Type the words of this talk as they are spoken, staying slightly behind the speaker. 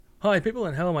Hi people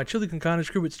and hello my Chili Con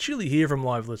Carnage crew, it's Chili here from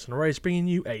Live Listen Race bringing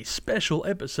you a special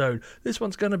episode. This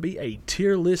one's going to be a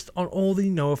tier list on all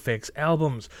the NOFX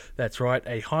albums. That's right,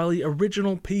 a highly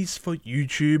original piece for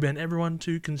YouTube and everyone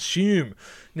to consume.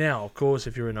 Now, of course,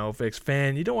 if you're a NOFX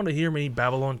fan, you don't want to hear me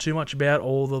babble on too much about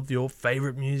all of your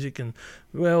favourite music and,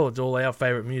 well, it's all our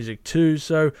favourite music too,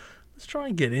 so let's try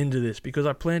and get into this because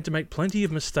I plan to make plenty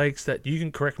of mistakes that you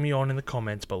can correct me on in the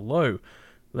comments below.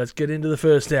 Let's get into the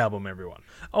first album, everyone.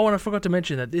 Oh, and I forgot to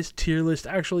mention that this tier list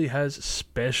actually has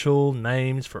special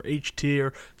names for each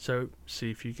tier, so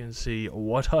see if you can see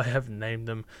what I have named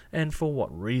them and for what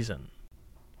reason.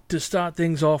 To start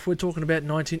things off, we're talking about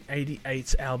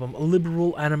 1988's album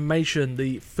Liberal Animation,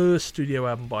 the first studio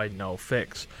album by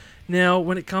NOFX. Now,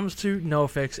 when it comes to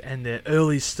NOFX and their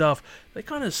early stuff, they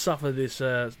kind of suffer this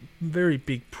very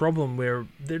big problem where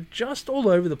they're just all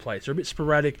over the place. They're a bit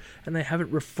sporadic and they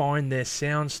haven't refined their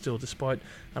sound still, despite,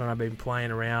 I don't know, been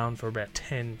playing around for about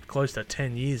close to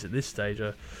 10 years at this stage.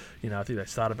 I think they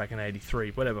started back in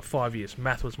 83, whatever, 5 years.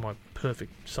 Math was my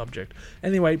perfect subject.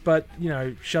 Anyway, but,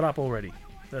 shut up already.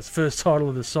 That's the first title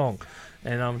of the song.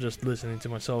 And I'm just listening to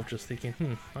myself just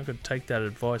thinking, I could take that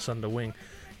advice under wing.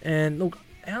 And look,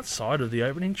 outside of the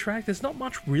opening track, there's not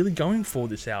much really going for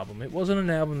this album. It wasn't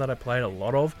an album that I played a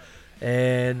lot of,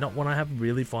 and not one I have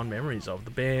really fond memories of.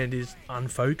 The band is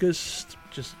unfocused,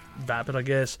 just vapid, I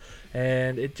guess,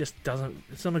 and it's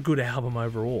not a good album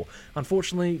overall.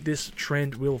 Unfortunately, this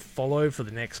trend will follow for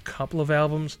the next couple of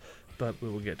albums, but we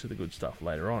will get to the good stuff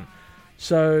later on.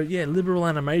 So, yeah, Liberal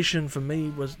Animation for me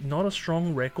was not a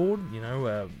strong record,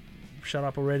 Shut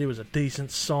Up Already was a decent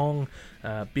song.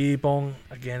 Beer Bong,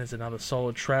 again, is another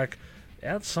solid track.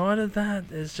 Outside of that,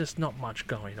 there's just not much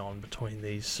going on between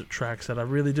these tracks that I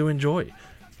really do enjoy.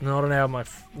 It's not an album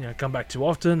I come back to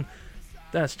often.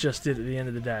 That's just it at the end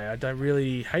of the day. I don't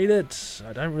really hate it.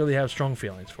 I don't really have strong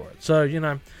feelings for it.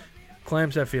 So,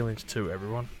 clams have feelings too,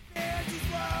 everyone.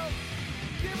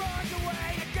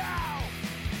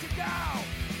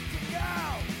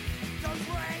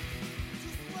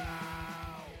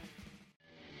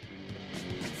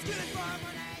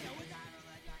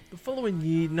 The following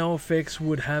year, NOFX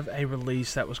would have a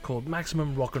release that was called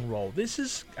Maximum Rock and Roll. This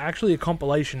is actually a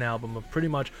compilation album of pretty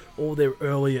much all their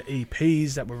earlier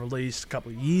EPs that were released a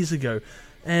couple of years ago.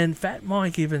 And Fat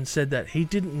Mike even said that he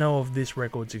didn't know of this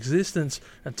record's existence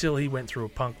until he went through a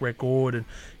punk record and,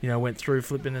 went through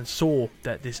flipping and saw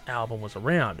that this album was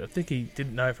around. I think he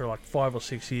didn't know for like 5 or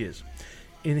 6 years.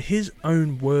 In his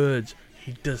own words,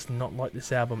 he does not like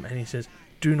this album and he says,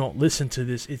 "Do not listen to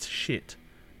this, it's shit."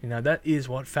 That is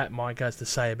what Fat Mike has to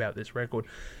say about this record.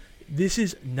 This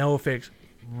is NOFX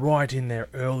right in their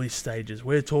early stages.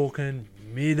 We're talking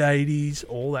mid-80s,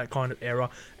 all that kind of era,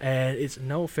 and it's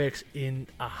NOFX in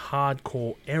a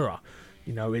hardcore era.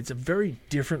 It's a very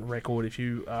different record. If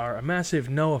you are a massive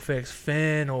NOFX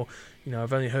fan or,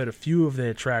 have only heard a few of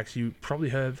their tracks, you probably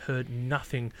have heard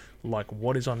nothing like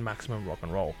what is on Maximum Rock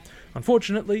and Roll.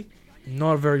 Unfortunately,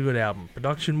 not a very good album.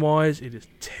 Production-wise, it is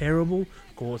terrible.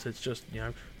 Of course, it's just,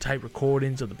 tape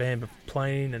recordings of the band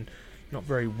playing and not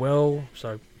very well.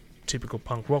 So, typical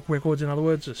punk rock records, in other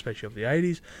words, especially of the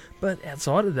 80s. But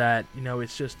outside of that,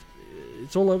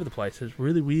 it's all over the place. It's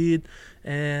really weird,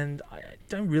 and I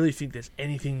don't really think there's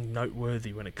anything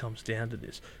noteworthy when it comes down to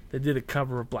this. They did a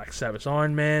cover of Black Sabbath's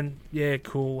Iron Man. Yeah,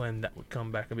 cool, and that would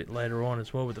come back a bit later on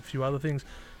as well with a few other things.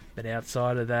 But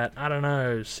outside of that, I don't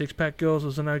know, Six Pack Girls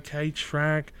was an okay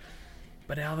track.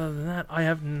 But other than that, I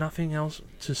have nothing else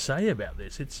to say about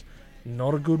this. It's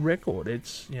not a good record.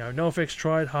 It's, NOFX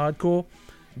tried hardcore.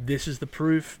 This is the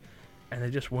proof. And they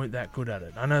just weren't that good at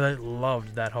it. I know they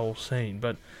loved that whole scene.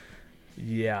 But,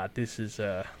 yeah, this is,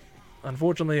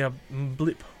 unfortunately, a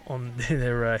blip on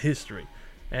their history.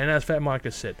 And as Fat Mike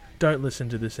has said, don't listen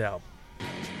to this album.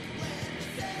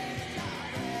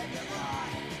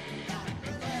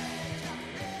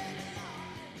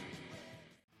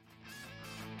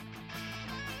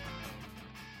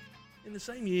 In the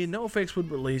same year, NOFX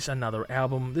would release another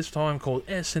album, this time called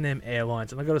S&M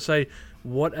Airlines, and I gotta say,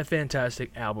 what a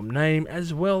fantastic album name,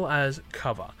 as well as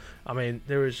cover. I mean,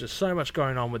 there is just so much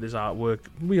going on with this artwork,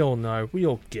 we all know, we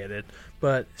all get it,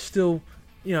 but still,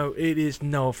 it is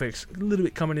NOFX a little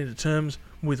bit coming into terms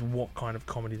with what kind of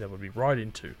comedy they would be right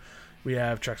into. We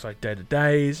have tracks like Day to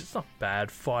Days, it's not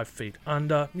bad, 5 Feet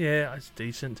Under, yeah, it's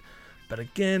decent, but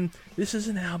again, this is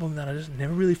an album that I just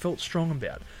never really felt strong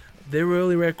about. Their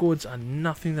early records are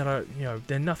nothing that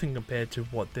they're nothing compared to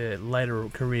what their later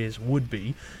careers would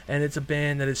be, and it's a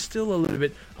band that is still a little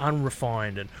bit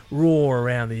unrefined and raw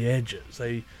around the edges.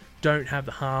 They don't have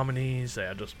the harmonies, they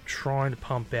are just trying to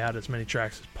pump out as many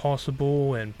tracks as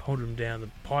possible and put them down the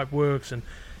pipe works, and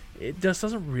it just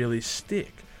doesn't really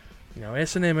stick. You know,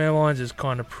 S&M Airlines is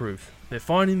kind of proof. They're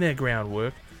finding their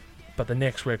groundwork, but the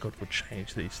next record would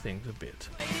change these things a bit.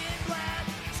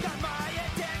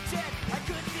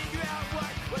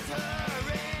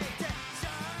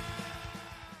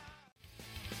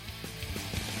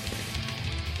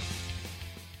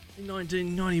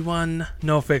 1991,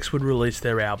 NOFX would release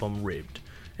their album Ribbed,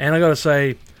 and I gotta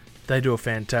say, they do a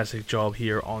fantastic job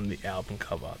here on the album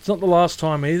cover. It's not the last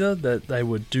time either that they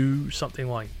would do something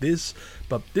like this,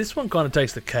 but this one kind of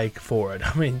takes the cake for it.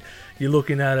 I mean, you're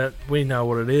looking at it, we know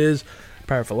what it is,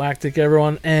 paraphylactic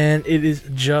everyone, and it is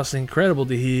just incredible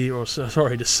to hear, or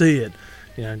sorry, to see it.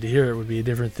 You know, to hear it would be a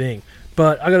different thing.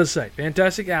 But I gotta say,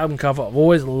 fantastic album cover, I've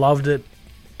always loved it.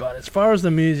 But as far as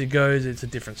the music goes, it's a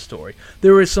different story.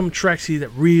 There are some tracks here that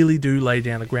really do lay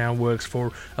down the groundworks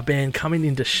for a band coming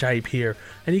into shape here.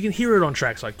 And you can hear it on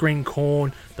tracks like Green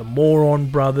Corn, the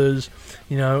Moron Brothers,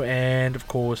 you know, and of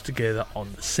course Together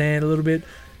on the Sand a little bit.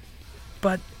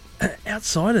 But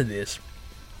outside of this,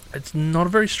 it's not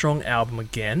a very strong album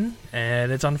again,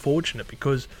 and it's unfortunate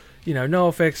because, you know,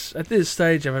 NOFX at this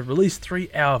stage have released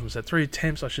 3 albums, 3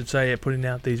 attempts I should say at putting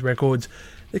out these records.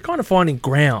 They're kind of finding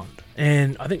ground.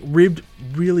 And I think Ribbed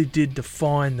really did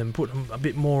define them, put them a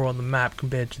bit more on the map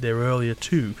compared to their earlier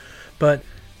 2. But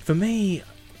for me,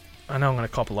 I know I'm going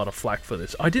to cop a lot of flack for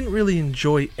this. I didn't really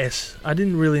enjoy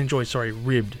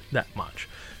Ribbed that much.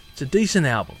 It's a decent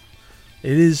album.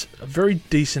 It is a very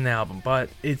decent album, but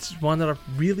it's one that I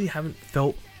really haven't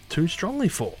felt too strongly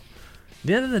for. At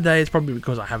the end of the day, it's probably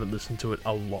because I haven't listened to it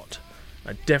a lot.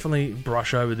 I definitely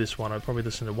brush over this one. I'd probably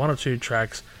listen to 1 or 2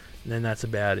 tracks, and then that's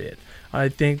about it. I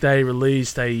think they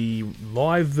released a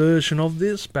live version of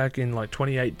this back in like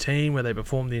 2018 where they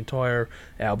performed the entire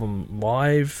album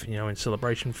live, you know, in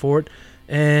celebration for it.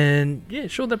 And yeah,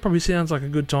 sure, that probably sounds like a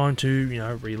good time to, you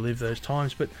know, relive those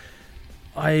times, but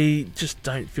I just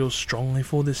don't feel strongly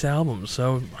for this album.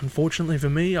 So unfortunately for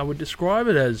me, I would describe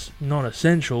it as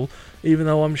non-essential, even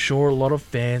though I'm sure a lot of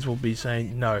fans will be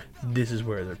saying, no, this is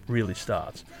where it really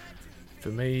starts. For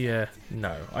me,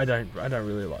 no, I don't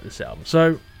really like this album.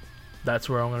 So that's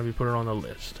where I'm going to be putting it on the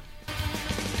list.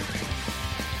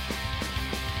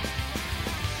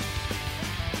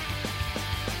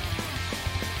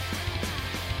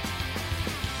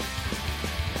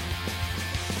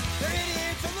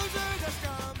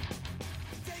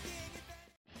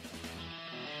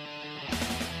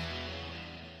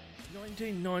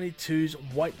 '92's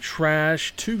White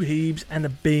Trash, 2 Heebs and a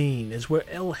Bean is where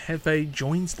El Jefe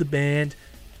joins the band,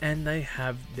 and they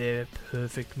have their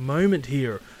perfect moment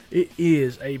here. It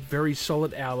is a very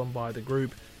solid album by the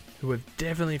group, who have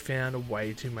definitely found a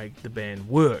way to make the band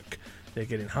work. They're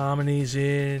getting harmonies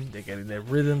in, they're getting their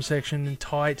rhythm section in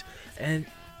tight, and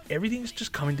everything's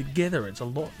just coming together. It's a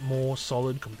lot more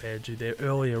solid compared to their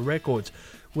earlier records,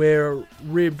 where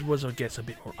Ribbed was, I guess, a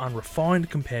bit more unrefined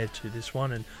compared to this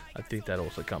one, and I think that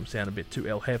also comes down a bit to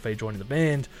El Jefe joining the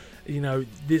band. You know,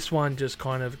 this one just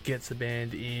kind of gets the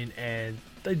band in, and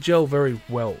they gel very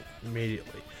well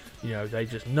immediately. You know, they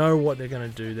just know what they're going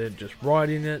to do. They're just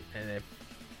writing it, and they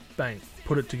bang,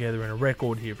 put it together in a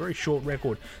record here. Very short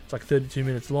record. It's like 32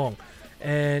 minutes long.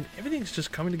 And everything's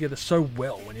just coming together so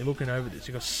well when you're looking over this.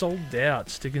 You've got Sold Out,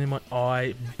 Sticking in My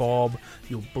Eye, Bob,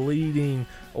 You're Bleeding,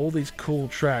 all these cool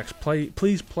tracks.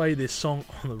 Please play this song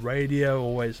on the radio.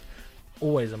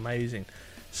 Always amazing.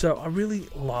 So I really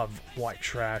love White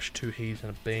Trash, 2 Heaves and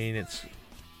a Bean. It's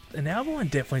an album I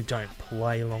definitely don't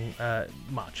play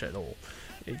much at all.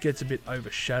 It gets a bit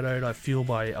overshadowed, I feel,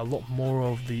 by a lot more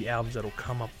of the albums that'll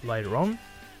come up later on.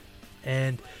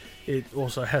 And it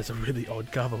also has a really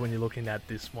odd cover when you're looking at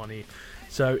this one here.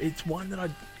 So it's one that I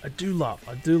do love.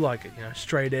 I do like it. You know,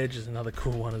 Straight Edge is another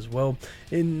cool one as well.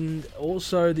 And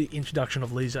also the introduction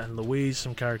of Lisa and Louise,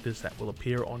 some characters that will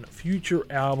appear on future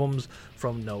albums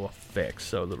from NOFX.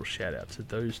 So a little shout out to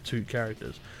those 2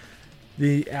 characters.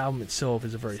 The album itself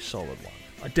is a very solid one.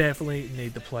 I definitely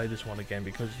need to play this one again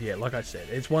because, yeah, like I said,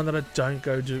 it's one that I don't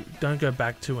go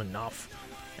back to enough.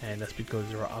 And that's because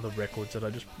there are other records that I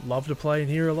just love to play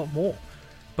and hear a lot more.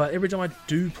 But every time I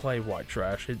do play White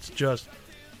Trash, it's just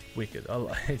wicked.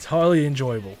 It's highly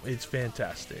enjoyable. It's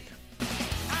fantastic.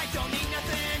 I don't need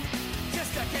nothing,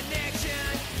 just a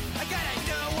connection. I gotta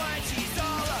know what she's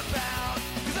all about,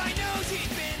 'cause I know she's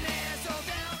been there, sold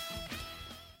out.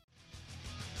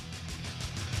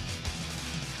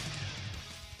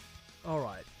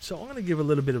 Alright, so I'm going to give a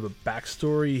little bit of a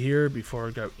backstory here before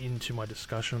I go into my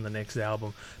discussion on the next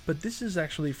album. But this is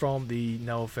actually from the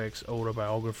NOFX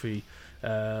autobiography,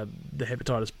 The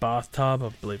Hepatitis Bathtub. I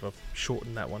believe I've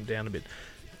shortened that one down a bit.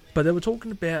 But they were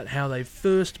talking about how they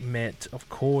first met, of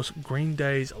course, Green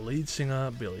Day's lead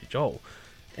singer, Billy Joel.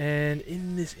 And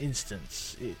in this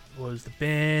instance, it was the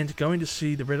band going to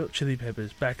see the Red Hot Chili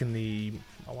Peppers back in the,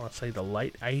 I want to say the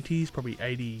late 80s, probably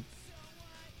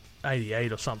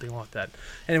 88 or something like that.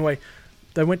 Anyway,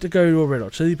 they went to go to a Red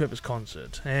Hot Chili Peppers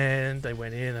concert, and they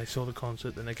went in, they saw the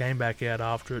concert, then they came back out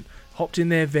after it, hopped in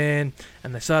their van,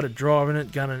 and they started driving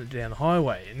it, gunning it down the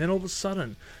highway. And then all of a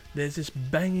sudden, there's this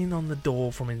banging on the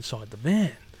door from inside the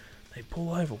van. They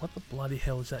pull over. What the bloody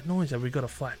hell is that noise? Have we got a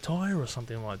flat tyre or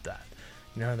something like that?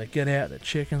 You know, they get out, they're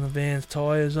checking the van's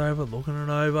tyres over, looking it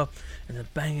over, and the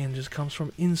banging just comes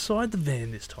from inside the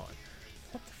van this time.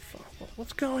 What the fuck?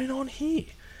 What's going on here?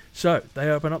 So, they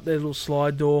open up their little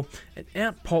slide door, and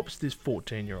out pops this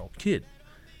 14-year-old kid.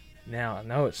 Now, I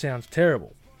know it sounds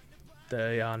terrible.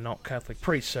 They are not Catholic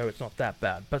priests, so it's not that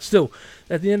bad. But still,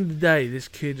 at the end of the day, this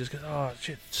kid just goes, "Oh,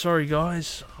 shit, sorry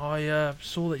guys, I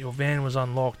saw that your van was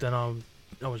unlocked and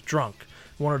I was drunk.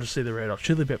 Wanted to see the Red Hot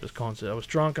Chili Peppers concert. I was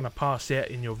drunk and I passed out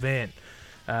in your van.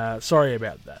 Sorry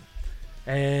about that."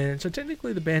 And so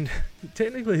technically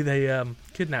they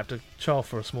kidnapped a child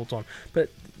for a small time. But,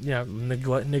 you know,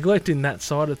 neglecting that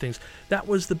side of things, that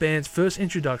was the band's first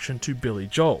introduction to Billy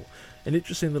Joel. An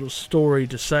interesting little story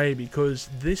to say, because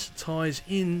this ties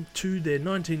in to their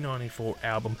 1994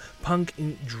 album, Punk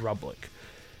in Drublic.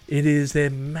 It is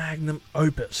their magnum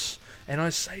opus. And I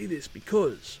say this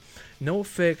because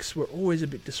NOFX were always a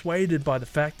bit dissuaded by the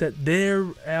fact that their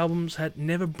albums had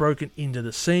never broken into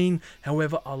the scene.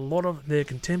 However, a lot of their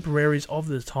contemporaries of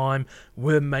the time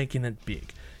were making it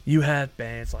big. You had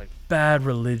bands like Bad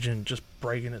Religion just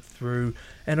breaking it through,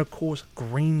 and of course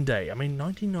Green Day. I mean,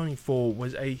 1994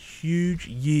 was a huge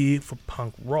year for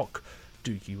punk rock.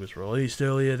 Dookie was released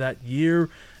earlier that year,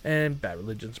 and Bad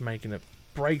Religion's making a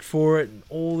break for it, and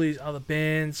all these other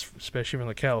bands, especially from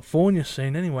the California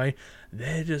scene anyway,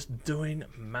 they're just doing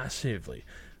massively.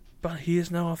 But here's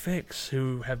NOFX,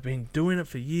 who have been doing it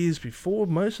for years before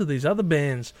most of these other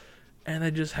bands, and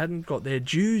they just hadn't got their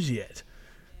dues yet.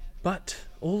 But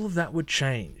all of that would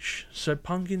change. So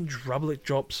Punk in Drublic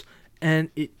drops, and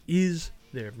it is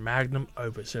their magnum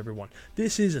opus, everyone.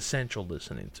 This is essential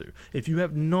listening to. If you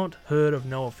have not heard of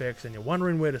NOFX and you're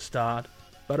wondering where to start,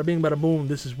 bada bing bada boom,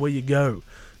 this is where you go.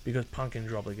 Because Punk in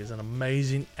Drublic is an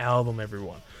amazing album,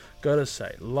 everyone. Gotta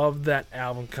say, love that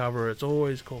album cover. It's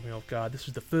always caught me off guard. This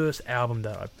was the first album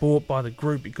that I bought by the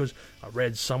group because I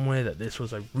read somewhere that this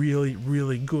was a really,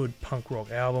 really good punk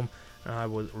rock album. And I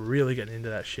was really getting into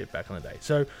that shit back in the day.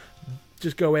 So,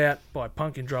 just go out, buy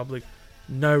Punk in Drublic.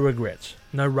 No regrets.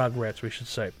 No rugrats, we should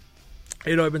say.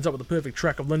 It opens up with the perfect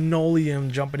track of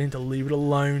Linoleum, jumping into Leave It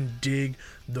Alone, Dig,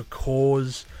 The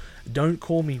Cause, Don't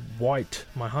Call Me White,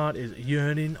 My Heart Is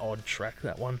Yearning, odd track,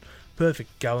 that one.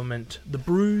 Perfect Government, The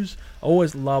Bruise. I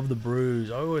always loved The Bruise.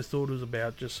 I always thought it was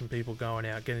about just some people going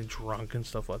out, getting drunk and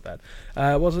stuff like that.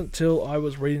 It wasn't until I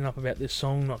was reading up about this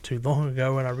song not too long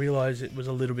ago and I realised it was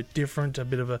a little bit different, a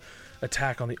bit of a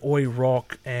attack on the oi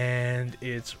rock and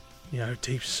its, you know,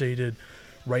 deep-seated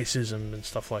racism and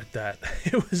stuff like that.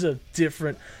 It was a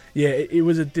different, it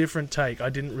was a different take.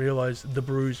 I didn't realise The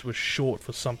Bruise was short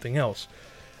for something else.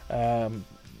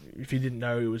 If you didn't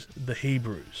know, it was the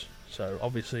Hebrews. So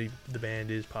obviously the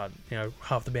band is part, you know,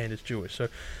 half the band is Jewish. So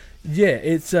yeah,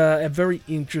 it's a very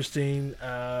interesting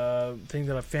thing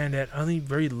that I found out only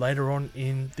very later on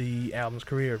in the album's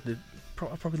career.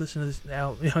 I probably listened to this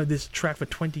album, you know, this track for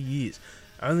 20 years.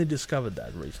 I only discovered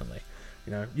that recently.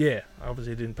 You know, yeah,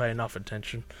 obviously didn't pay enough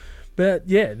attention. But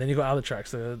yeah, then you got other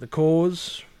tracks. The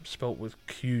Cause, spelt with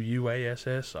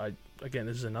Quass. Again,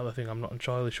 this is another thing I'm not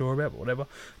entirely sure about, but whatever.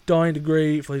 Dying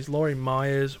Degree, Fleece, Laurie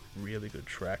Myers, really good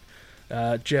track.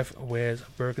 Jeff Wears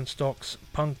Birkenstocks,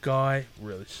 Punk Guy,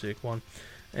 really sick one.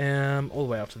 All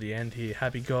the way up to the end here.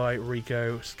 Happy Guy,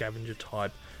 Rico, Scavenger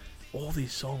Type. All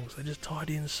these songs, they just tied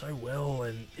in so well,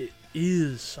 and it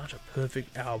is such a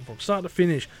perfect album from start to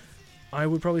finish. I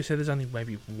would probably say there's only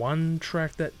maybe one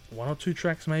or two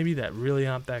tracks maybe that really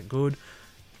aren't that good,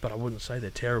 but I wouldn't say they're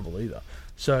terrible either.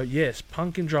 So yes,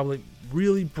 Punk in Drublic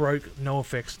really broke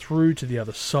NOFX through to the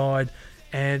other side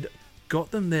and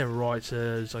got them their rights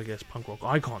as, I guess, punk rock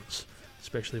icons,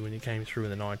 especially when you came through in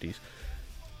the 90s.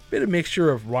 Bit of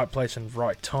mixture of right place and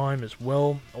right time as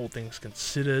well. All things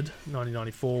considered,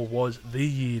 1994 was the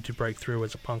year to break through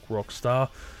as a punk rock star,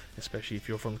 especially if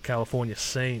you're from the California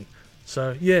scene.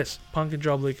 So yes, Punk in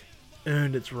Drublic,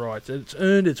 earned its rights. It's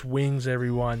earned its wings,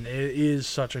 everyone. It is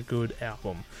such a good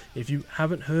album. If you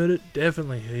haven't heard it,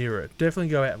 definitely hear it. Definitely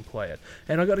go out and play it.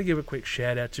 And I got to give a quick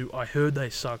shout out to I Heard They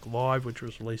Suck Live, which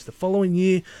was released the following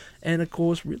year, and of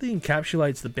course really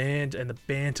encapsulates the band and the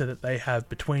banter that they have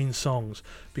between songs.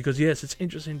 Because yes, it's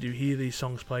interesting to hear these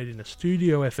songs played in a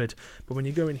studio effort, but when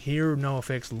you go and hear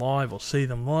NOFX live or see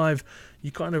them live,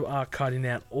 you kind of are cutting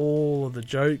out all of the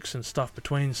jokes and stuff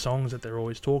between songs that they're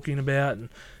always talking about, and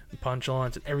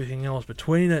punchlines and everything else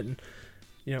between it. And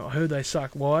I Heard They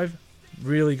Suck Live.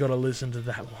 Really got to listen to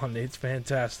that one. It's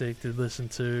fantastic to listen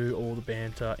to all the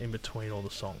banter in between all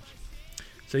the songs.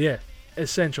 So yeah,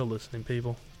 essential listening,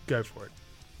 people. Go for it.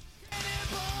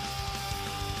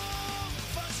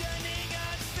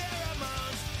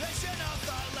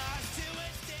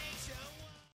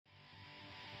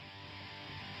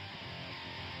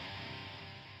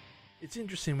 It's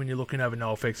interesting when you're looking over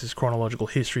NOFX's chronological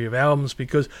history of albums,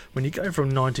 because when you go from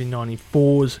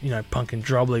 1994's, Punk in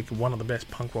Drublic, one of the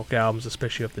best punk rock albums,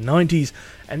 especially of the 90s,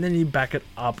 and then you back it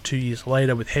up 2 years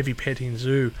later with Heavy Petting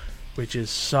Zoo, which is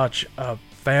such a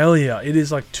failure. It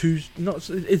is like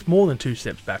it's more than 2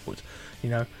 steps backwards.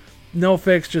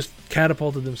 NOFX just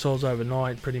catapulted themselves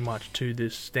overnight pretty much to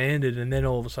this standard, and then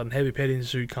all of a sudden Heavy Petting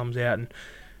Zoo comes out and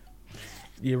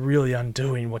you're really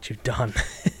undoing what you've done.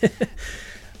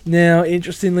 Now,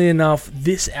 interestingly enough,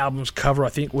 this album's cover, I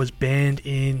think, was banned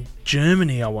in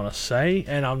Germany, I want to say,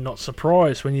 and I'm not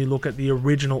surprised when you look at the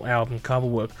original album cover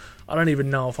work. I don't even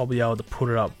know if I'll be able to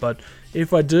put it up, but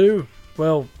if I do,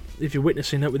 well, if you're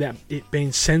witnessing it without it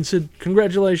being censored,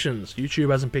 congratulations,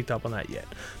 YouTube hasn't picked up on that yet.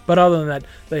 But other than that,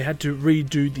 they had to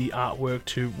redo the artwork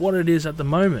to what it is at the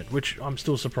moment, which I'm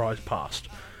still surprised past.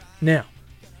 Now,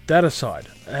 that aside,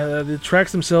 the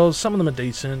tracks themselves, some of them are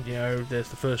decent. There's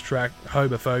the first track,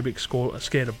 Homophobic,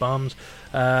 Scared of Bums,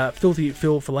 Filthy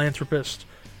Phil Philanthropist.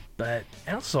 But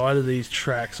outside of these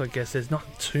tracks, I guess there's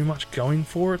not too much going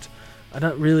for it. I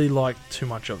don't really like too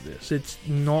much of this. It's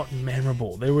not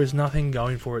memorable. There is nothing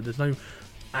going for it. There's no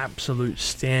absolute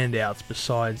standouts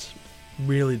besides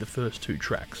really the first 2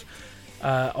 tracks.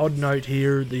 Odd note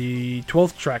here, the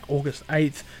 12th track, August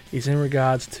 8th, is in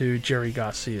regards to Jerry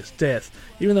Garcia's death,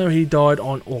 even though he died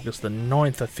on August the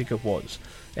 9th, I think it was.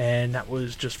 And that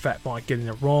was just Fat Mike getting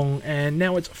it wrong, and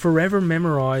now it's forever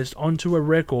memorized onto a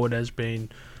record as being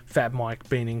Fat Mike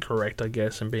being incorrect, I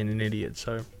guess, and being an idiot.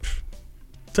 So,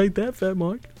 take that, Fat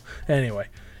Mike. Anyway,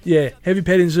 yeah, Heavy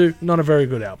Petting Zoo, not a very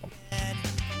good album.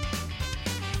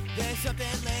 There's something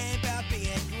lame about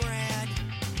being grand.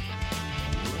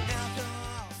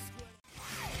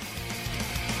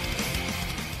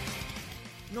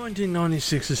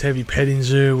 1996's Heavy Petting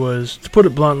Zoo was, to put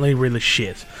it bluntly, really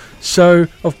shit. So,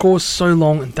 of course, So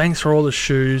Long and Thanks for All the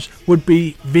Shoes would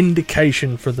be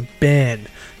vindication for the band.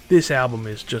 This album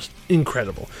is just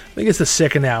incredible. I think it's the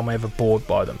second album I ever bought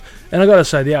by them. And I gotta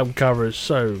say, the album cover is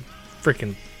so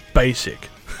freaking basic.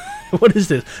 What is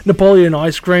this? Napoleon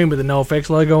ice cream with the NOFX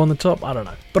logo on the top? I don't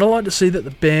know. But I like to see that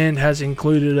the band has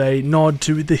included a nod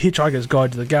to The Hitchhiker's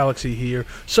Guide to the Galaxy here.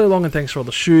 So Long and Thanks for All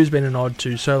the Shoes being a nod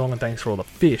to So Long and Thanks for All the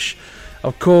Fish.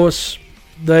 Of course,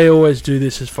 they always do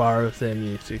this as far as their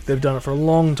music. They've done it for a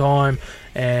long time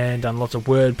and done lots of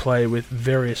wordplay with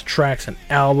various tracks and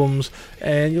albums,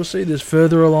 and you'll see this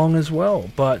further along as well.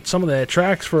 But some of their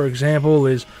tracks, for example,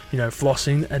 is,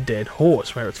 Flossing a Dead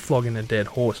Horse, where it's flogging a dead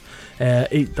horse.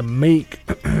 Eat the Meek,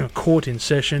 Court in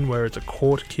Session, where it's a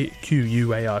court,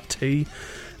 Q-U-A-R-T,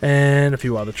 and a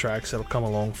few other tracks that'll come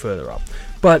along further up.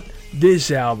 But this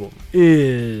album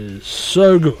is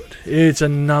so good. It's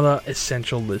another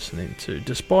essential listening to.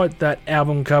 Despite that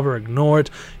album cover, ignore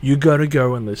it. You gotta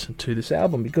go and listen to this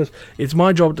album, because it's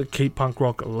my job to keep punk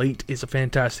rock elite. It's a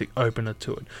fantastic opener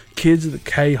to it. Kids of the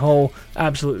K-Hole,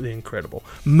 absolutely incredible.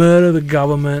 Murder the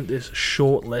Government, this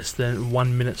short, less than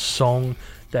 1 minute song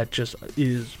that just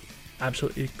is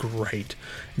absolutely great.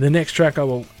 The next track I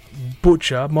will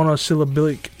butcher,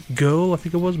 Monosyllabic Girl, I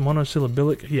think it was,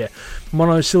 Monosyllabic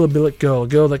Girl, a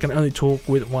girl that can only talk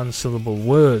with 1-syllable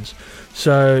words.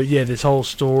 So yeah, this whole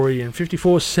story in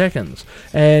 54 seconds,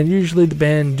 and usually the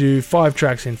band do 5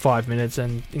 tracks in 5 minutes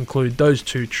and include those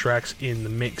 2 tracks in the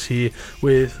mix here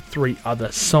with 3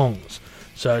 other songs,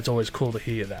 so it's always cool to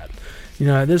hear that.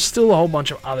 There's still a whole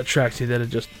bunch of other tracks here that are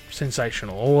just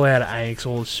sensational. All Out of Aches,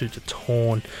 All the Suits Are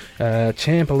Torn,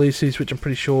 Champolices, which I'm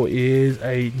pretty sure is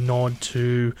a nod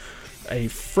to a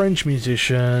French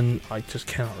musician I just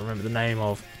cannot remember the name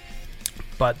of.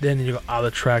 But then you've got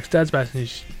other tracks. Dad's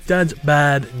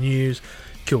Bad News,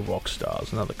 Kill Rock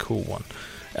Stars, another cool one.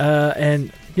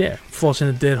 And yeah, Flossing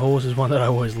a Dead Horse is one that I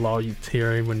always love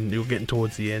hearing when you're getting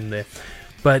towards the end there.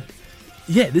 But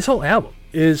yeah, this whole album,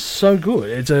 is so good.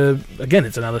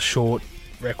 It's another short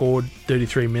record,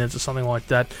 33 minutes or something like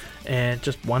that, and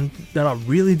just one that I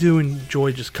really do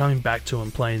enjoy just coming back to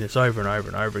and playing this over and over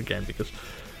and over again, because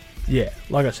yeah,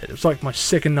 like I said, it's like my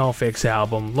second NOFX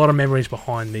album, a lot of memories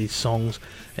behind these songs,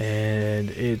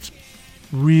 and it's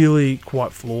really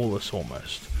quite flawless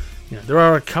almost. You know, there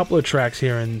are a couple of tracks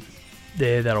here and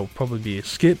there that'll probably be a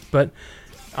skip, but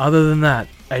other than that,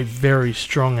 a very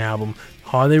strong album.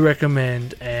 Highly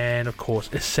recommend, and of course,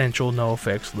 essential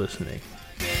NOFX listening.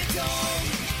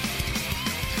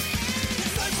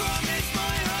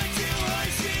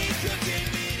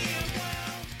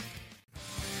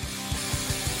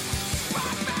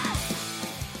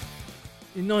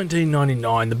 In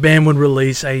 1999, the band would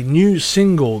release a new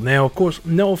single. Now, of course,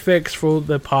 NOFX for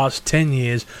the past 10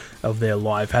 years of their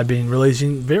life had been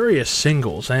releasing various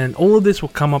singles, and all of this will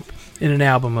come up in an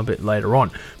album a bit later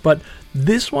on. But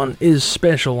this one is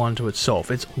special unto itself.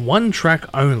 It's one track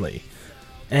only,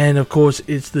 and of course,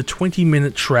 it's the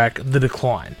 20-minute track, The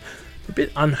Decline. A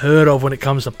bit unheard of when it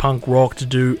comes to punk rock to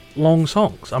do long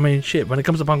songs. I mean, shit, when it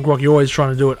comes to punk rock, you're always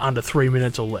trying to do it under 3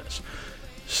 minutes or less.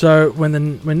 So when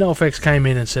NOFX came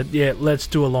in and said, yeah, let's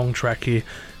do a long track here,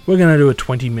 we're going to do a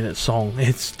 20-minute song,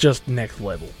 it's just next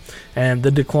level. And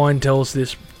The Decline tells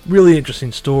this really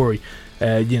interesting story,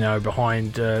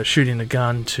 behind shooting a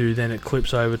gun to then it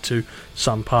clips over to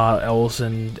some part else,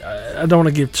 and I don't want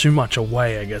to give too much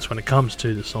away, I guess, when it comes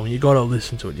to the song. You got to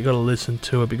listen to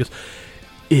it, because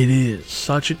it is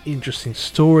such an interesting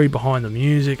story behind the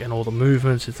music and all the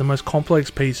movements. It's the most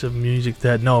complex piece of music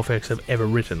that NOFX have ever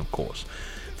written, of course.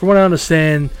 From what I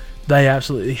understand, they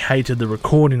absolutely hated the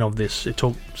recording of this. It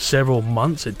took several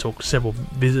months, it took several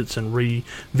visits and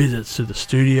revisits to the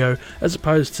studio, as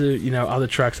opposed to, other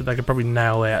tracks that they could probably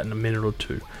nail out in a minute or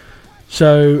two.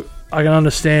 So, I can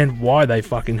understand why they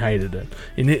fucking hated it.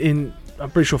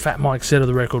 I'm pretty sure Fat Mike said of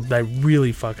the record, they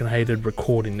really fucking hated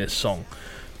recording this song.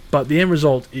 But the end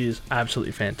result is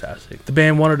absolutely fantastic. The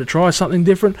band wanted to try something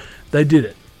different, they did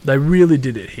it. They really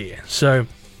did it here. So,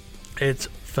 it's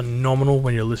phenomenal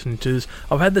when you're listening to this.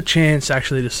 I've had the chance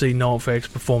actually to see NOFX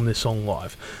perform this song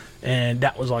live, and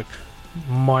that was like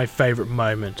my favourite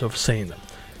moment of seeing them.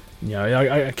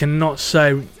 I cannot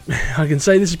say, I can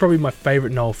say this is probably my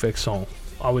favourite NOFX song.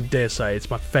 I would dare say it's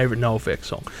my favourite NOFX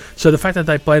song. So the fact that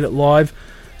they played it live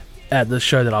at the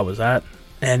show that I was at,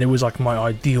 and it was like my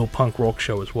ideal punk rock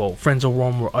show as well. Frenzal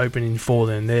Rhomb were opening for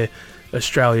them. They're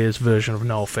Australia's version of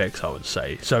NOFX, I would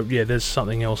say. So yeah, there's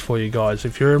something else for you guys.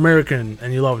 If you're American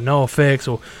and you love NOFX,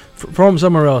 or from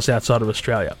somewhere else outside of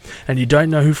Australia, and you don't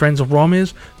know who Frenzal Rhomb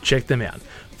is, check them out.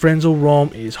 Frenzal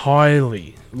Rhomb is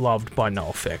highly loved by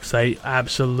NOFX.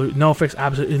 NOFX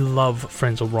absolutely love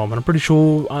Frenzal Rhomb, and I'm pretty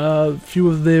sure a few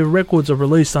of their records are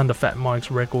released under Fat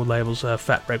Mike's record labels,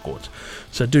 Fat Records.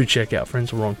 So do check out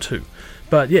Frenzal Rhomb too.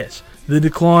 But yes, The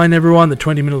Decline, everyone, the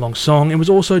 20-minute long song. It was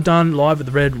also done live at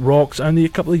the Red Rocks only a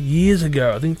couple of years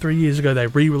ago. I think 3 years ago they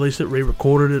re-released it,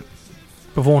 re-recorded it,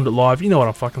 performed it live. You know what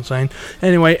I'm fucking saying.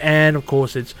 Anyway, and of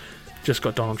course it's just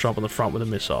got Donald Trump on the front with a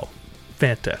missile.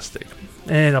 Fantastic.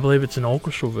 And I believe it's an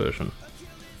orchestral version.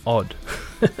 Odd.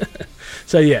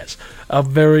 So yes, a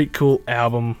very cool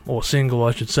album, or single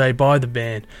I should say, by the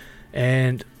band.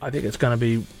 And I think it's going to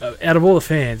be, out of all the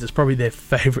fans, it's probably their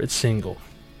favourite single.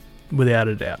 Without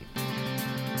a doubt.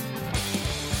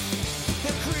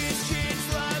 The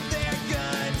Christians love their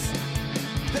guns,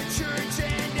 the church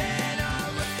and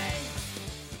NRA.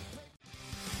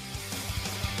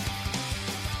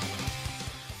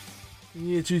 In the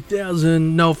year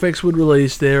 2000, NOFX would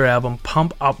release their album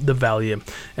Pump Up the Volume,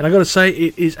 and I gotta say,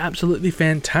 it is absolutely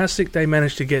fantastic. They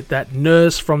managed to get that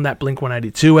nurse from that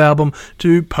Blink-182 album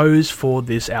to pose for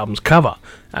this album's cover.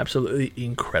 Absolutely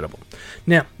incredible.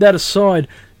 Now, that aside,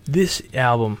 this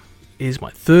album is my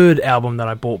third album that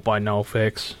I bought by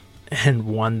NOFX, and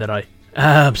one that I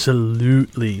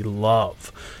absolutely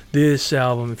love. This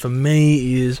album, for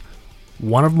me, is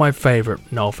one of my favourite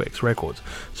NOFX records,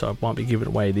 so I might be giving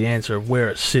away the answer of where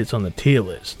it sits on the tier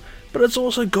list. But it's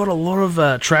also got a lot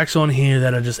of tracks on here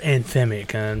that are just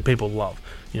anthemic and people love.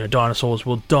 Dinosaurs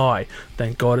Will Die,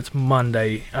 Thank God It's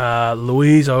Monday,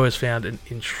 Louise, I always found an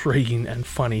intriguing and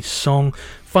funny song.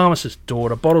 Pharmacist's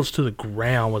Daughter, Bottles to the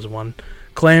Ground was one.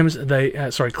 Clams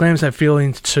Have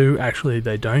Feelings too. Actually,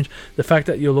 they don't. The fact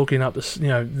that you're looking up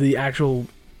the actual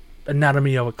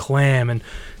anatomy of a clam and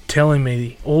telling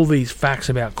me all these facts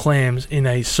about clams in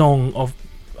a song of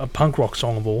a punk rock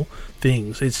song of all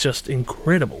things, it's just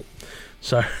incredible.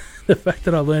 So the fact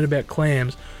that I learned about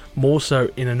clams more so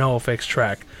in a NOFX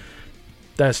track,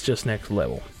 that's just next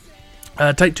level.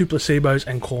 Take Two Placebos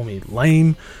and Call Me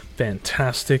Lame,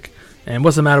 fantastic. And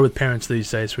What's the Matter with Parents These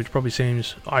Days, which probably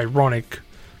seems ironic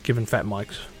given Fat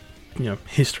Mike's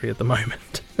history at the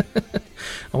moment.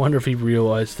 I wonder if he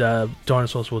realised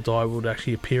Dinosaurs Will Die would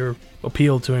actually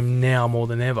appeal to him now more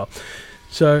than ever.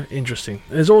 So, interesting.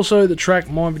 There's also the track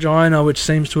My Vagina, which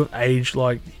seems to have aged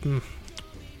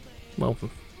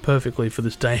perfectly for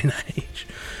this day and age.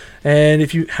 And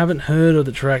if you haven't heard of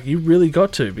the track, you really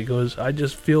got to, because I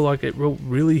just feel like it will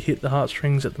really hit the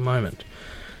heartstrings at the moment.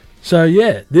 So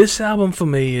yeah, this album for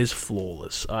me is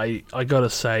flawless. I gotta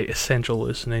say, essential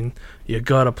listening. You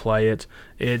gotta play it.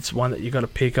 It's one that you gotta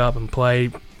pick up and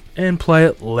play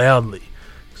it loudly.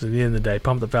 Because at the end of the day,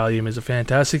 Pump the Volume is a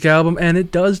fantastic album, and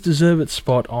it does deserve its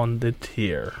spot on the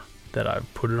tier that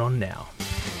I've put it on now.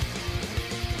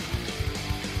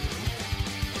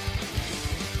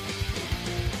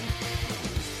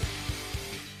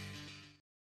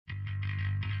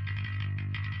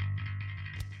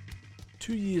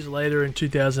 2 years later, in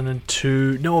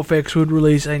 2002, NOFX would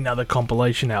release another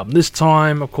compilation album. This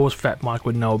time, of course, Fat Mike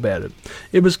would know about it.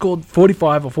 It was called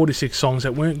 45 or 46 songs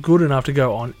that weren't good enough to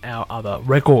go on our other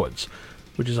records,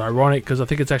 which is ironic because I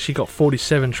think it's actually got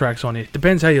 47 tracks on it.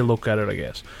 Depends how you look at it, I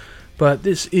guess. But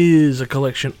this is a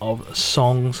collection of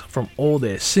songs from all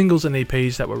their singles and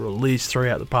EPs that were released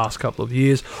throughout the past couple of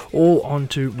years, all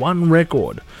onto one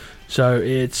record. So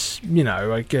it's,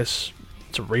 I guess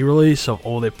it's a re-release of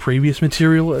all their previous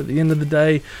material at the end of the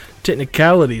day.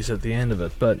 Technicalities at the end of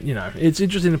it, but it's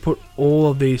interesting to put all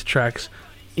of these tracks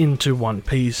into one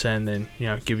piece and then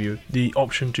give you the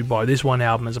option to buy this one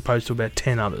album as opposed to about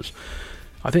 10 others.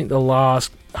 I think the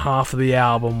last half of the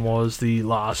album was the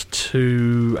last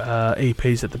two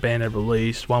EPs that the band had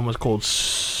released. One was called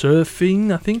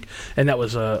Surfing, I think, and that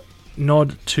was a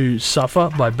nod to Suffer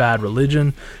by Bad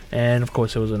Religion, and of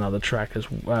course there was another track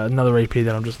another EP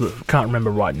that I'm just can't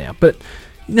remember right now. But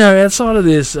outside of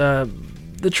this,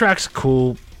 the track's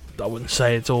cool. I wouldn't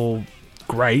say it's all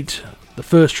great. The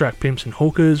first track, Pimps and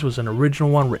Hookers, was an original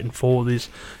one written for this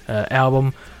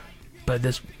album, but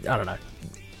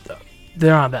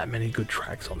there aren't that many good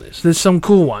tracks on this. There's some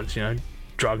cool ones,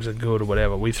 Drugs Are Good or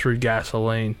whatever. We Threw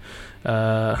Gasoline,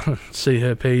 See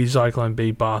Her Pee, Zyklone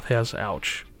B, Bathhouse.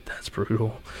 Ouch, that's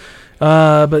brutal.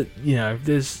 But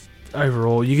there's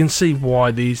overall, you can see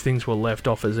why these things were left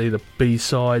off as either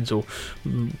B-sides or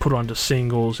put onto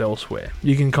singles elsewhere.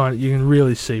 You can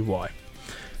really see why.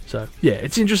 So yeah,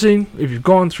 it's interesting. If you've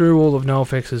gone through all of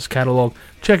NOFX's catalogue,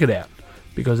 check it out,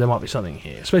 because there might be something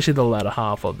here, especially the latter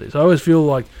half of this. I always feel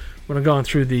like when I'm going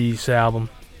through this album,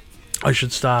 I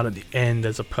should start at the end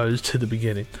as opposed to the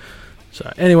beginning.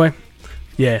 So anyway,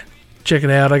 yeah, check it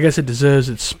out. I guess it deserves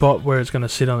its spot where it's going to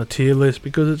sit on the tier list,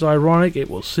 because it's ironic, it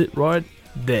will sit right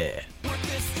there.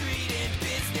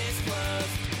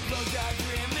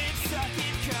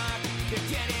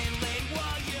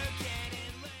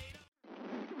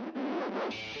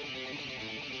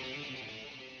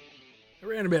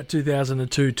 Around about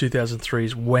 2002, 2003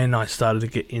 is when I started to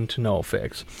get into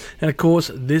NOFX. And of course,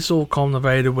 this all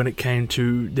culminated when it came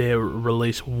to their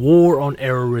release War on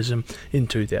Errorism in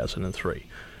 2003.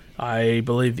 I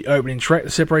believe the opening track, The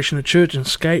Separation of Church and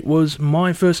Skate, was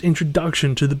my first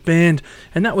introduction to the band,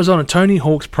 and that was on a Tony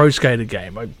Hawk's Pro Skater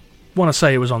game. I want to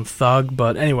say it was on Thug,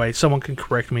 but anyway, someone can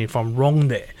correct me if I'm wrong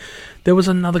there. There was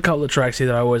another couple of tracks here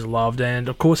that I always loved, and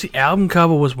of course the album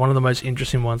cover was one of the most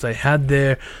interesting ones they had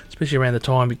there, especially around the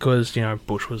time because,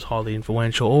 Bush was highly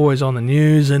influential, always on the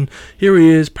news, and here he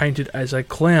is painted as a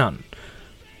clown.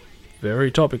 Very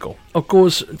topical. Of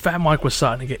course, Fat Mike was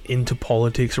starting to get into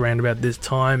politics around about this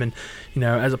time, and,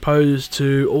 as opposed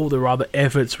to all the other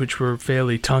efforts which were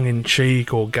fairly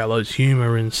tongue-in-cheek or gallows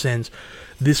humour in a sense,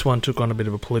 this one took on a bit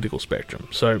of a political spectrum.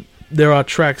 So there are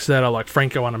tracks that are like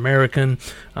Franco Un-American,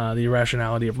 The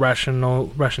Irrationality of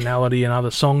Rationality, and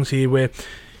other songs here where,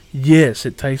 yes,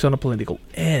 it takes on a political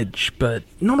edge, but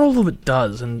not all of it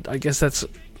does, and I guess that's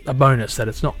a bonus, that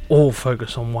it's not all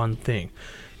focused on one thing.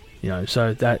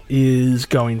 So that is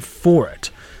going for it.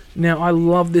 Now, I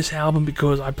love this album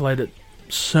because I played it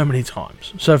so many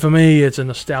times. So for me, it's a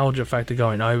nostalgia factor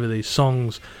going over these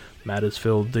songs.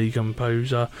 Mattersfield,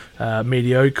 Decomposer,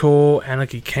 Mediocre,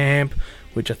 Anarchy Camp,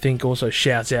 which I think also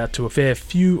shouts out to a fair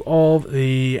few of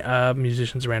the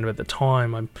musicians around about the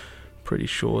time. I'm pretty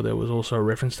sure there was also a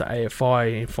reference to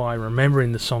AFI, if I'm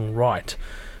remembering the song right.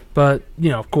 But,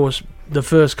 of course, the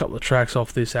first couple of tracks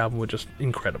off this album were just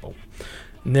incredible.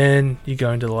 And then you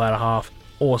go into the latter half,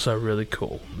 also really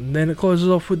cool. And then it closes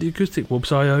off with the acoustic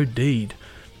Whoops I OD'd.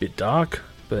 Bit dark,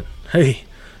 but hey,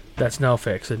 that's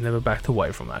NOFX. They've never backed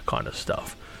away from that kind of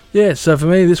stuff. Yeah, so for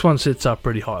me, this one sits up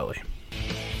pretty highly.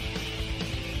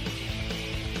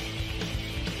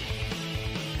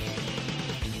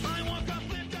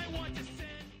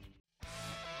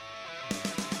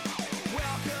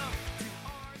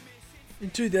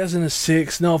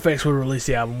 2006, NOFX would release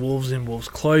the album Wolves in Wolves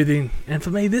Clothing, and for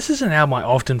me, this is an album I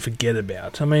often forget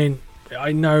about. I mean,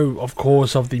 I know, of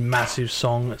course, of the massive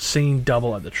song Scene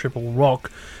Double at the Triple Rock.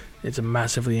 It's a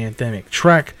massively anthemic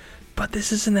track, but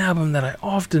this is an album that I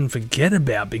often forget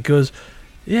about because,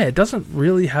 yeah, it doesn't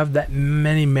really have that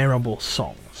many memorable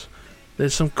songs.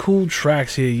 There's some cool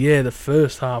tracks here. Yeah, the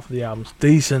first half of the album's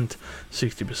decent,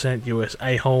 60% US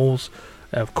A-holes.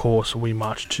 Of course, we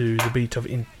march to the beat of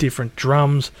Indifferent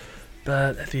Drums,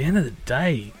 but at the end of the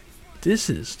day, this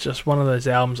is just one of those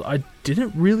albums I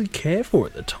didn't really care for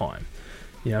at the time.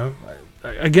 You know,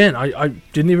 again, I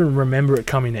didn't even remember it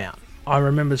coming out. I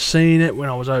remember seeing it when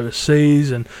I was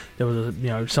overseas, and there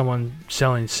was someone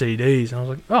selling CDs, and I was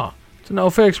like, oh, it's an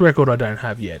NOFX record I don't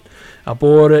have yet. I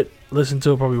bought it, listened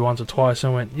to it probably once or twice,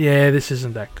 and went, yeah, this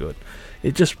isn't that good.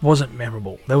 It just wasn't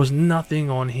memorable. There was nothing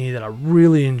on here that I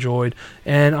really enjoyed,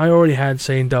 and I already had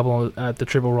Scene Double at the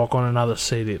Triple Rock on another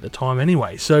CD at the time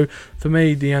anyway. So for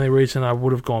me, the only reason I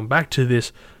would have gone back to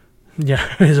this,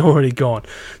 is already gone.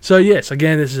 So yes,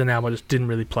 again, this is an album I just didn't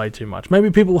really play too much.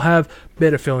 Maybe people have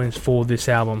better feelings for this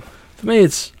album. For me,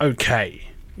 it's okay.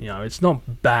 It's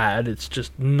not bad. It's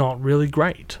just not really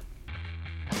great.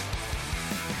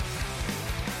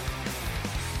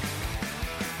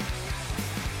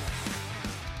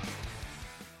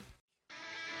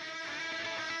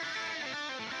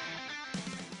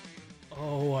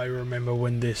 Oh, I remember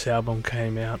when this album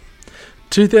came out.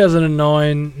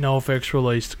 2009, NOFX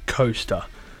released Coaster.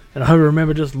 And I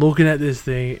remember just looking at this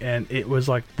thing, and it was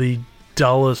like the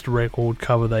dullest record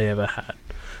cover they ever had.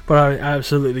 But I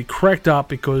absolutely cracked up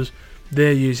because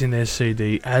they're using their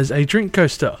CD as a drink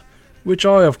coaster, which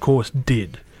I, of course,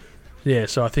 did. Yeah,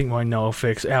 so I think my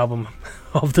NOFX album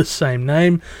of the same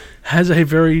name has a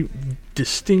very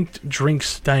distinct drink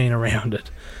stain around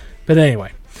it. But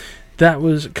anyway, that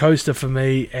was Coaster for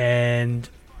me, and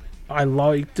I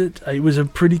liked it. It was a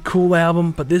pretty cool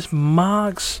album, but this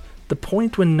marks the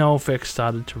point when NOFX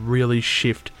started to really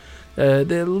shift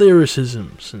their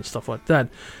lyricisms and stuff like that.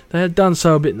 They had done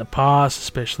so a bit in the past,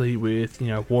 especially with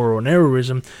War on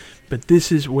Terrorism, but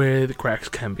this is where the cracks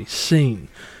can be seen.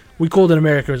 We called it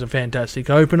America as a fantastic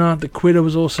opener. The Quitter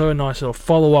was also a nice little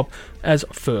follow-up as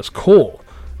First Call.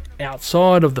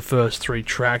 Outside of the first three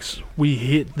tracks, we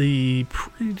hit the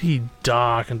pretty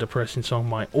dark and depressing song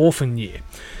My Orphan Year.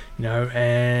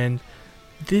 And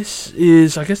this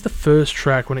is, I guess, the first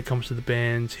track when it comes to the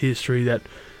band's history that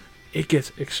it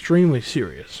gets extremely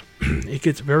serious. It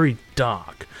gets very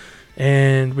dark,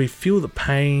 and we feel the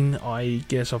pain, I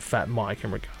guess, of Fat Mike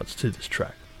in regards to this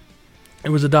track. It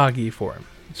was a dark year for him,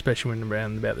 especially when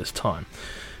around about this time,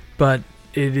 but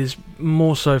it is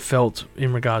more so felt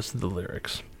in regards to the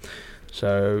lyrics.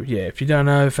 So, yeah, if you don't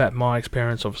know, Fat Mike's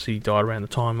parents obviously died around the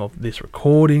time of this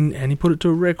recording, and he put it to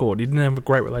a record. He didn't have a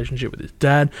great relationship with his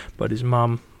dad, but his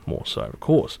mum more so, of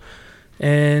course.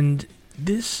 And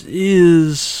this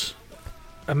is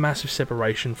a massive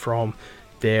separation from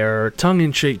their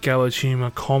tongue-in-cheek gallows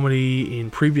humour comedy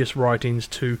in previous writings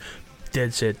to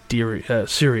dead set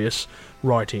serious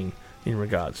writing in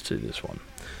regards to this one.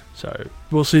 So,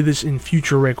 we'll see this in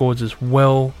future records as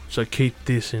well, so keep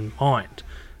this in mind.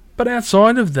 But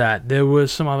outside of that, there were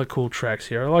some other cool tracks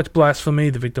here. I liked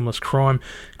Blasphemy, The Victimless Crime.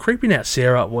 Creeping Out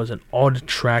Sarah was an odd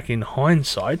track in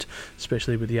hindsight,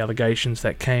 especially with the allegations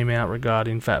that came out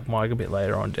regarding Fat Mike a bit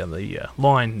later on down the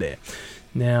line there.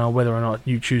 Now, whether or not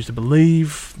you choose to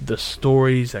believe the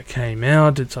stories that came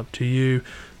out, it's up to you.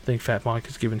 I think Fat Mike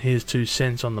has given his 2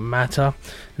 cents on the matter,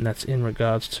 and that's in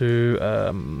regards to,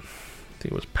 I think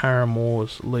it was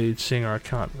Paramore's lead singer, I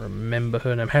can't remember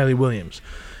her name, Hayley Williams.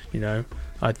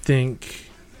 I think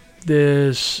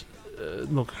there's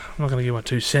look, I'm not going to give my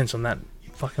 2 cents on that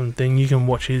fucking thing. You can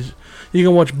watch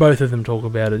both of them talk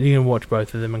about it. You can watch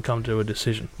both of them and come to a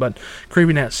decision. But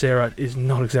Creeping Out Sarah is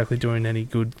not exactly doing any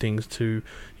good things to,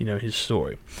 his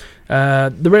story.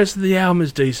 The rest of the album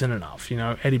is decent enough.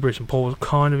 Eddie, Bruce and Paul was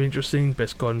kind of interesting.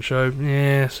 Best Garden Show,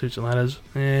 Suits and Ladders,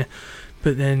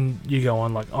 But then you go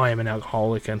on like I Am an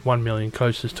Alcoholic and 1 Million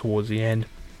Coasters towards the end.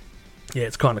 Yeah,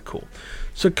 it's kind of cool.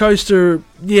 So Coaster,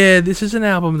 this is an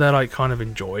album that I kind of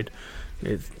enjoyed.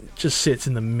 It just sits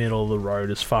in the middle of the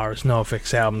road as far as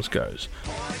NOFX albums goes.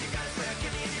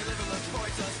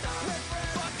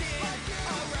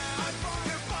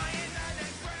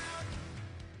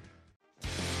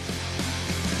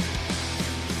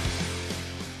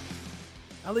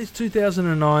 At least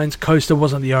 2009's Coaster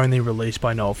wasn't the only release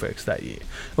by NOFX that year.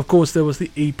 Of course, there was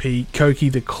the EP Cokie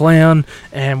the Clown,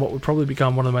 and what would probably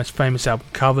become one of the most famous album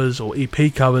covers or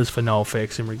EP covers for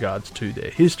NOFX in regards to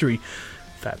their history.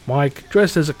 Fat Mike,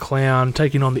 dressed as a clown,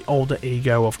 taking on the older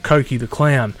ego of Cokie the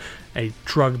Clown, a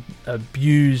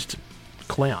drug-abused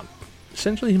clown,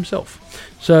 essentially himself.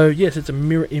 So yes, it's a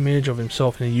mirror image of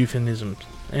himself in a euphemism.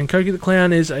 And Cokie the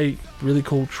Clown is a really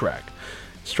cool track.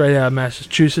 Straight Out of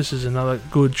Massachusetts is another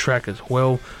good track as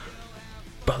well.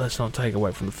 But let's not take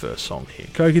away from the first song here.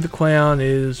 Cokie the Clown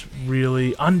is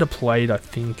really underplayed, I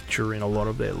think, during a lot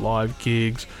of their live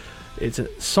gigs. It's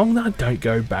a song that I don't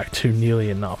go back to nearly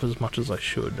enough, as much as I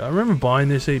should. I remember buying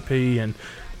this EP and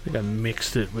I think I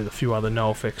mixed it with a few other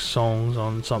NOFX songs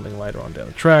on something later on down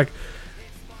the track.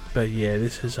 But yeah,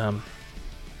 this is a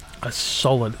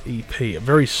solid EP, a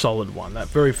very solid one. That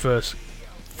very first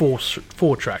four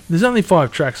track. There's only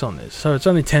 5 tracks on this, so it's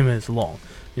only 10 minutes long.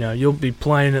 You know, you'll be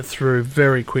playing it through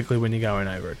very quickly when you're going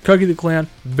over it. Cokie the Clown,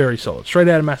 very solid. Straight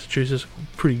Out of Massachusetts,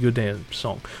 pretty good damn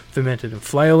song. Fermented and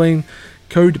Flailing,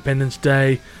 Codependence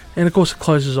Day, and of course it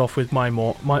closes off with my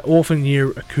Orphan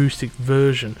Year acoustic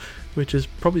version, which is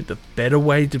probably the better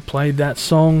way to play that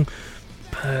song.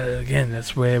 But again,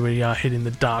 that's where we are hitting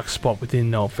the dark spot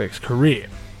within NOFX's career.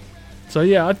 So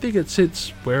yeah, I think it sits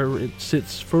where it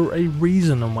sits for a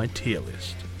reason on my tier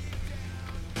list.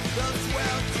 Those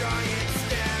 12 giant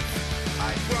steps,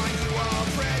 I brought you all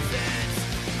presents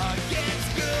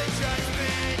against good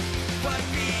judgment, but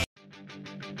me.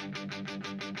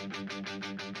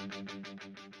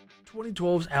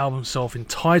 2012's album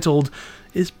Self-Entitled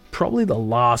is probably the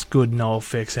last good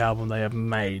NOFX album they have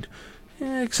made.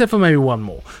 Except for maybe one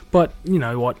more. But you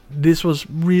know what, this was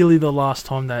really the last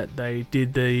time that they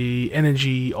did the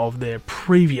energy of their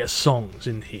previous songs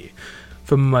in here.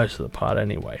 For most of the part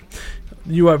anyway.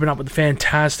 You open up with the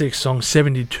fantastic song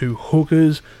 72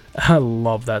 Hookers. I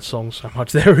love that song so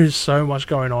much. There is so much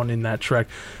going on in that track.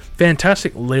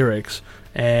 Fantastic lyrics,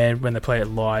 and when they play it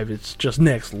live, it's just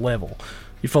next level.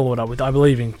 You follow it up with I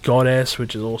Believe in Goddess,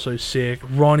 which is also sick.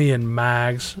 Ronnie and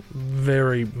Mags,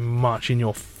 very much in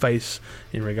your face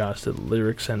in regards to the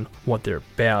lyrics and what they're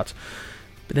about.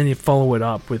 But then you follow it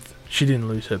up with She Didn't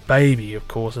Lose Her Baby, of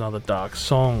course, another dark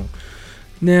song.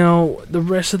 Now, the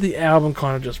rest of the album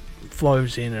kind of just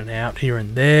flows in and out here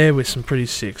and there with some pretty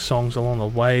sick songs along the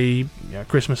way. You know,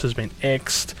 Christmas Has Been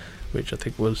X'd, which I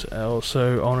think was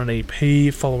also on an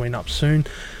EP following up soon.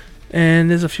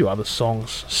 And there's a few other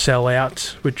songs. Sell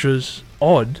Out, which was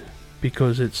odd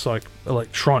because it's like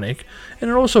electronic, and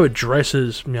it also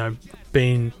addresses, you know,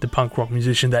 being the punk rock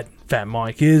musician that Fat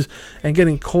Mike is, and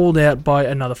getting called out by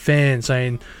another fan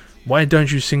saying, why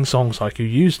don't you sing songs like you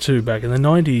used to back in the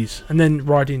 90s? And then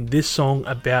writing this song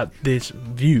about this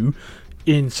view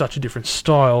in such a different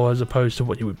style as opposed to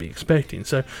what you would be expecting.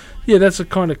 So yeah, that's a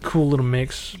kind of cool little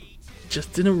mix.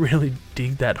 Just didn't really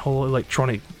dig that whole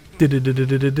electronic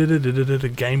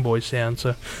Game Boy sound.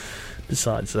 So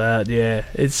besides that, yeah,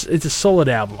 it's a solid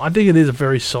album. I think it is a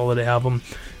very solid album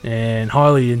and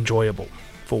highly enjoyable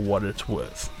for what it's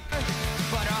worth. But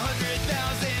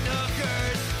 100,000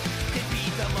 hookers can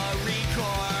beat the Marine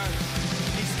Corps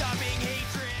in stopping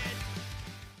hatred.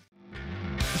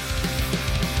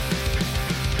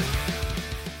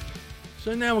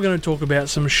 So now we're going to talk about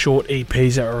some short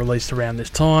EPs that were released around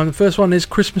this time. The first one is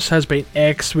Christmas Has Been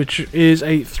X'd, which is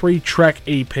a 3-track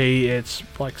EP. It's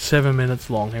like 7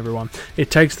 minutes long, everyone. It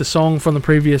takes the song from the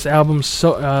previous album,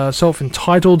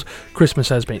 Self-Entitled, Christmas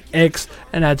Has Been X'd,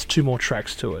 and adds 2 more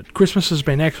tracks to it. Christmas Has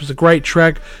Been X'd was a great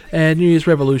track, and New Year's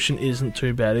Revolution isn't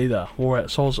too bad either. Wore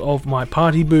Out Soles of My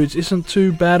Party Boots isn't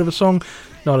too bad of a song.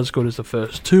 Not as good as the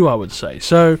first 2, I would say.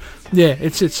 So, yeah,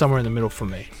 it sits somewhere in the middle for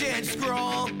me. Dead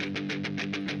scroll.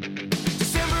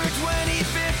 December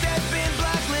 25th has been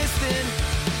blacklisted.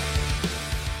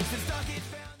 Since Docket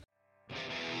found.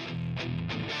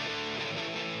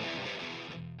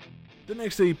 The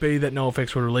next EP that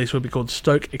NOFX would release would be called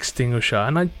Stoke Extinguisher,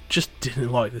 and I just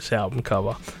didn't like this album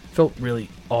cover. Felt really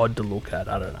odd to look at,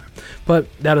 I don't know. But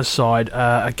that aside,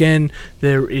 again,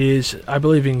 there is I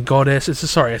Believe in Goddess. It's a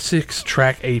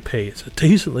 6-track EP. It's a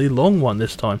decently long one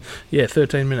this time. Yeah,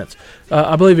 13 minutes.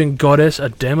 I Believe in Goddess, a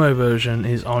demo version,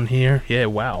 is on here. Yeah,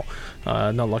 wow.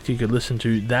 Not like you could listen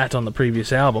to that on the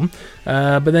previous album.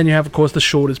 But then you have, of course, The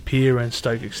Shortest Pier and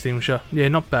Stoke Extinguisher. Yeah,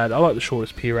 not bad. I like The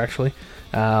Shortest Pier, actually.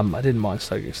 I didn't mind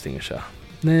Stoke Extinguisher.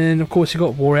 Then, of course, you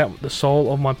got Wore Out the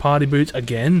Sole of My Party Boots,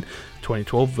 again,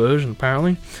 2012 version,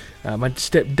 apparently. My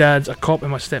stepdad's a cop and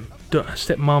my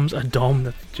stepmom's a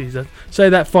dom. Jesus, say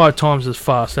that 5 times as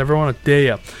fast, everyone, I dare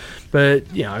you.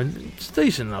 But, you know, it's a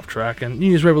decent enough track. And New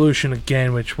Year's Revolution,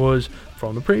 again, which was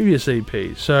from the previous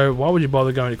EP. So why would you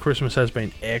bother going to Christmas Has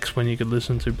Been X when you could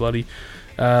listen to bloody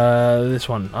this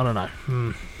one? I don't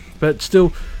know. But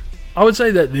still, I would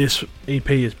say that this EP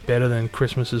is better than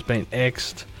Christmas Has Been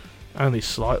X'd, only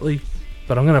slightly.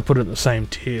 but I'm going to put it at the same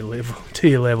tier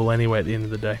level anyway at the end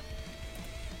of the day.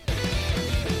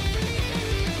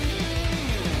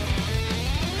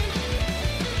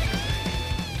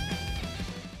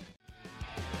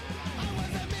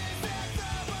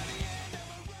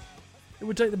 It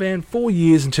would take the band 4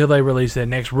 years until they released their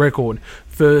next record,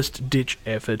 First Ditch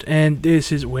Effort, and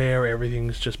this is where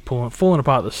everything's just falling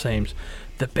apart at the seams.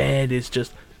 The band is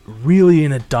just really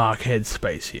in a dark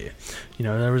headspace here. You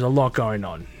know, there is a lot going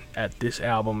on at this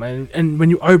album, and when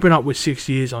you open up with 6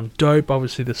 years on Dope,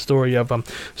 obviously the story of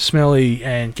Smelly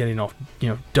and getting off,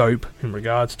 dope in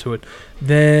regards to it,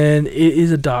 then it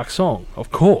is a dark song. Of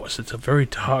course, it's a very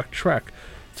dark track.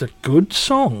 It's a good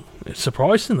song.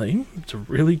 Surprisingly, it's a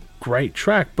really great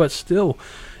track, but still,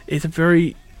 it's a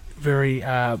very, very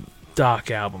dark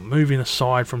album. Moving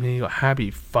aside from here, you got Happy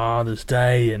Father's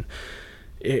Day, and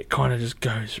it kind of just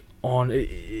goes on.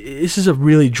 This is a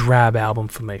really drab album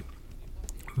for me.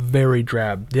 Very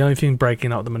drab. The only thing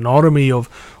breaking up the monotony of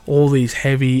all these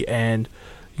heavy and,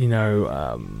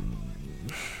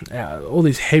 all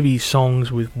these heavy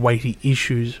songs with weighty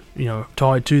issues,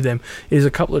 tied to them, is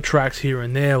a couple of tracks here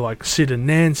and there, like Sid and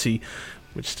Nancy,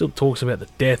 which still talks about the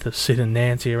death of Sid and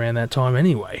Nancy around that time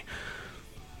anyway.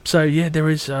 So yeah, there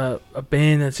is a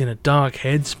band that's in a dark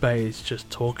headspace,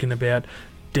 just talking about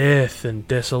death and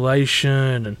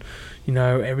desolation, and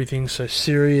everything's so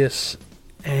serious.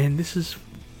 And this is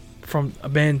from a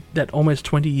band that almost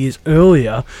 20 years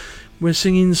earlier were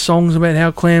singing songs about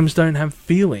how clams don't have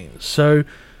feelings. So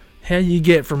how you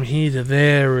get from here to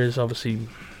there is obviously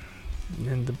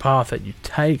in the path that you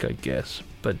take, I guess.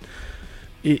 But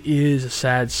it is a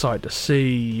sad sight to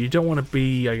see. You don't want to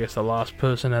be, I guess, the last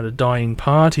person at a dying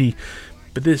party,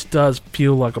 but this does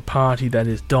feel like a party that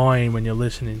is dying when you're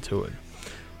listening to it.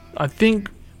 I think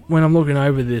when I'm looking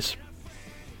over this,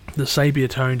 the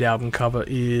sepia-toned album cover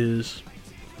is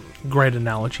a great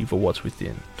analogy for what's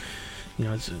within.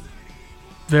 It's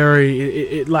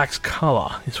it lacks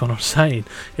colour, is what I'm saying.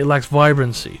 It lacks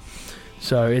vibrancy.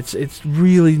 So it's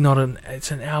really not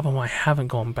it's an album I haven't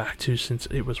gone back to since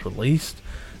it was released.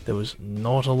 There was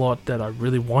not a lot that I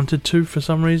really wanted to for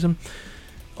some reason.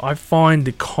 I find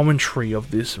the commentary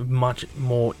of this much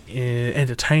more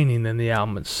entertaining than the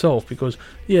album itself, because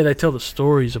they tell the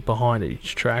stories behind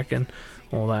each track and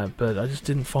all that, but I just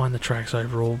didn't find the tracks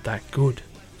overall that good.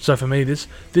 So for me, this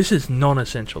is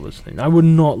non-essential listening. I would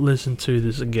not listen to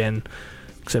this again,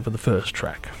 except for the first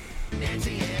track.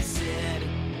 Nancy has said,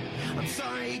 I'm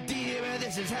sorry, dear,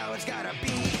 this is how it's gotta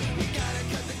be. We gotta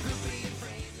cut the groupie and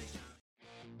frame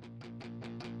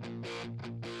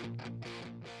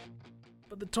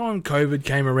By the time COVID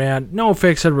came around,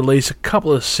 NOFX had released a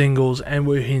couple of singles and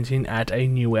were hinting at a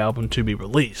new album to be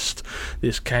released.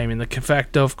 This came in the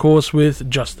factor, of course, with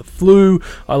Just the Flu,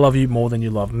 I Love You More Than You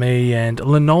Love Me, and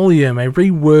Linoleum, a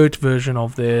reworked version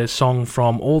of their song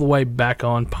from all the way back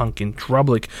on Punk in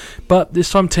Drublic, but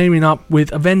this time teaming up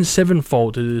with Avenged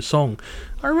Sevenfold to do the song.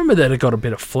 I remember that it got a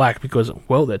bit of flack because,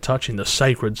 well, they're touching the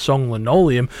sacred song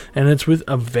Linoleum, and it's with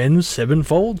Avenged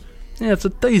Sevenfold. Yeah, it's a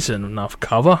decent enough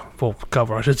cover. Well,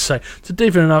 cover, I should say. It's a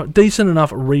decent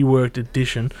enough reworked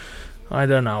edition. I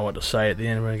don't know what to say at the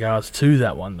end in regards to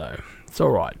that one, though. It's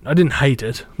alright. I didn't hate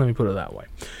it. Let me put it that way.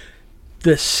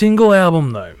 The single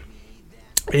album, though,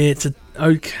 it's an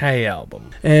okay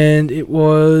album. And it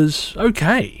was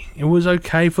okay. It was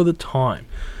okay for the time.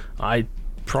 I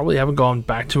probably haven't gone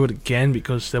back to it again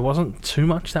because there wasn't too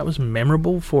much that was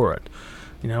memorable for it.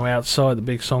 Outside the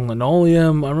big song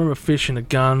Linoleum, I remember Fish in a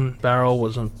Gun Barrel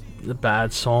wasn't a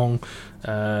bad song.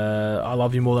 I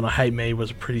Love You More Than I Hate Me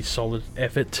was a pretty solid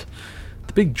effort.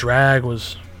 The Big Drag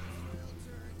it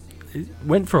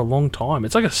went for a long time.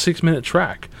 It's like a 6-minute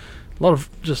track. A lot of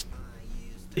just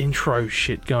intro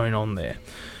shit going on there.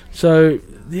 So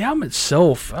the album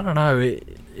itself, I don't know,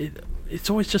 it's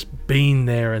always just been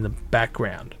there in the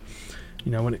background.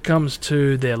 When it comes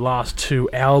to their last two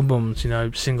albums,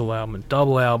 single album and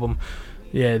double album,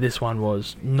 this one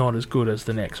was not as good as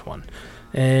the next one.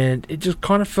 And it just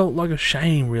kind of felt like a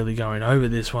shame, really, going over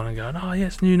this one and going, oh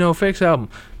yes, new NOFX album.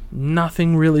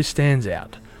 Nothing really stands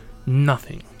out.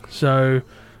 Nothing. So,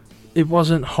 it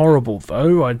wasn't horrible,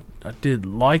 though. I did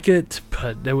like it,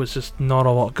 but there was just not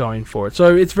a lot going for it.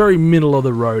 So, it's very middle of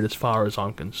the road as far as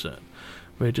I'm concerned.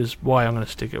 Which is why I'm going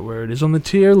to stick it where it is on the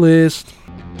tier list.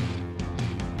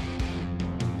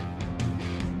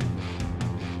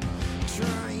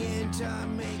 trying to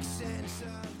make sense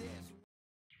of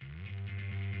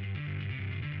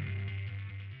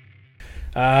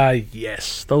this.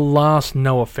 Yes, the last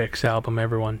NOFX album,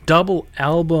 everyone. Double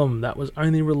album that was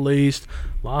only released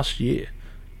last year.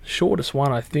 shortest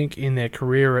one, I think, in their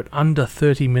career at under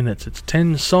 30 minutes. It's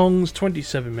 10 songs,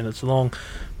 27 minutes long.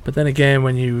 But then again,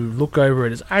 when you look over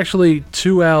it, it's actually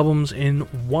 2 albums in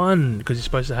one, because you're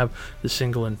supposed to have the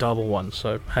single and double one.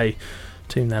 So, hey,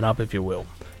 team that up if you will.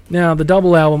 Now, the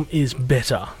double album is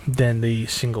better than the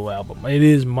single album. It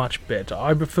is much better.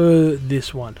 I prefer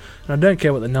this one. And I don't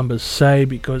care what the numbers say,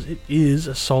 because it is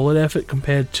a solid effort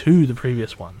compared to the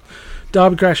previous one.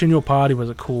 Derby Crash in Your Party was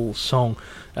a cool song.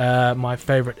 My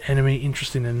favourite enemy,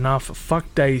 interesting enough.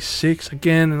 Fuck Day 6,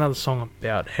 again, another song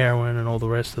about heroin and all the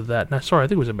rest of that. No, sorry, I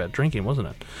think it was about drinking, wasn't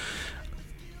it?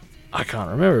 I can't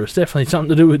remember. It was definitely something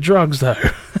to do with drugs, though.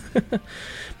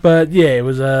 But yeah, it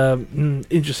was an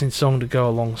interesting song to go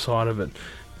alongside of it.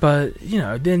 But, you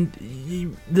know, then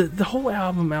the whole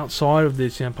album outside of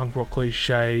this, you know, punk rock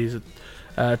cliches,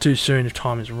 Too Soon If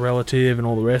Time Is Relative and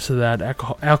all the rest of that,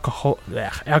 Alcopola,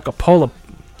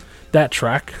 that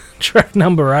track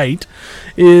number 8,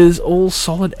 is all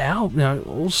solid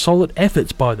all solid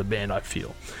efforts by the band, I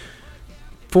feel.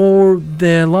 For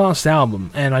their last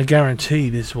album, and I guarantee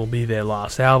this will be their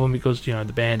last album, because, you know,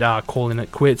 the band are calling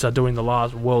it quits, are doing the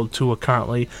last world tour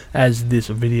currently as this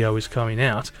video is coming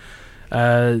out.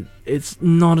 It's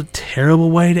not a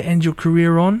terrible way to end your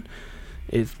career on.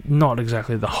 It's not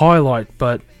exactly the highlight,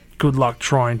 but good luck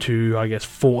trying to, I guess,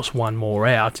 force one more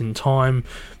out in time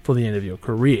for the end of your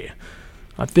career.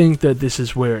 I think that this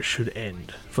is where it should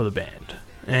end for the band.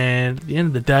 And at the end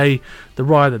of the day, the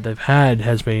ride that they've had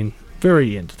has been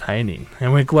very entertaining,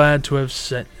 and we're glad to have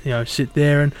sit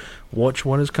there and watch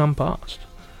what has come past.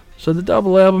 So the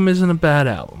double album isn't a bad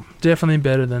album, definitely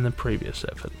better than the previous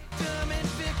effort.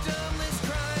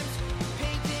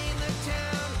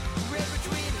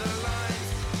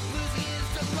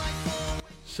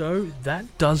 So that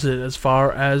does it as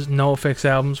far as NOFX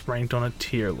albums ranked on a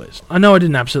tier list. I know I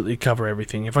didn't absolutely cover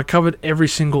everything. If I covered every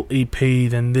single EP,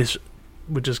 then this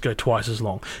would just go twice as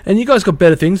long. And you guys got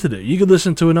better things to do. You could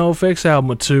listen to an NOFX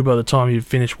album or 2 by the time you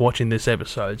finish watching this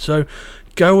episode. So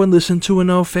go and listen to an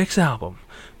NOFX album.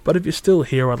 But if you're still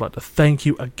here, I'd like to thank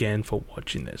you again for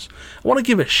watching this. I want to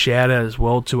give a shout out as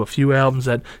well to a few albums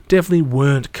that definitely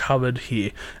weren't covered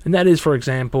here. And that is, for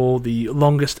example, the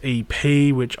Longest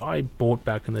EP, which I bought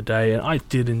back in the day, and I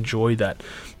did enjoy that.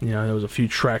 You know, there was a few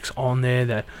tracks on there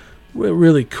that were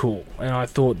really cool, and I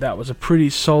thought that was a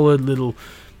pretty solid little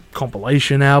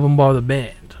compilation album by the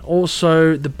band.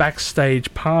 Also, the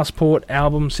Backstage Passport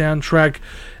album soundtrack,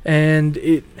 and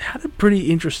it had a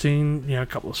pretty interesting,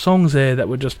 couple of songs there that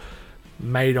were just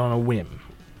made on a whim.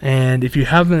 And if you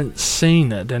haven't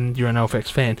seen it and you're an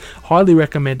NOFX fan, highly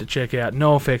recommend to check out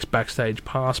NOFX Backstage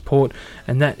Passport,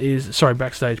 and that is,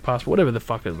 Backstage Passport, whatever the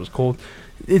fuck it was called.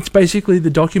 It's basically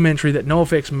the documentary that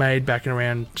NOFX made back in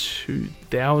around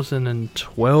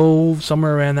 2012,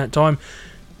 somewhere around that time.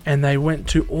 And they went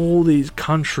to all these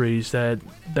countries that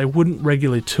they wouldn't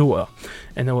regularly tour,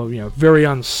 and they were, very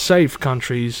unsafe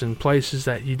countries and places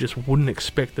that you just wouldn't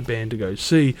expect the band to go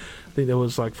see. I think there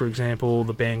was, for example,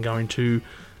 the band going to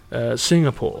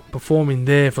Singapore, performing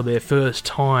there for their first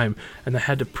time, and they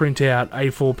had to print out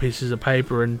A4 pieces of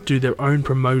paper and do their own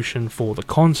promotion for the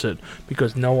concert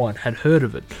because no one had heard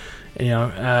of it.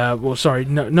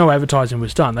 No advertising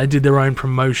was done. They did their own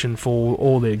promotion for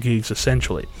all their gigs,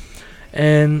 essentially.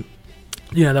 And,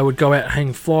 they would go out and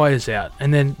hang flyers out,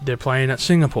 and then they're playing at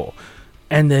Singapore,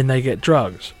 and then they get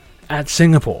drugs at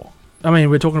Singapore. I mean,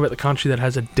 we're talking about the country that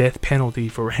has a death penalty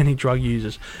for any drug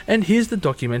users, and here's the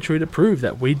documentary to prove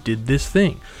that we did this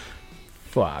thing.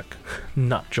 Fuck.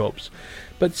 Nut jobs.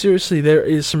 But seriously, there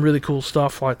is some really cool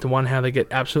stuff, like the one how they get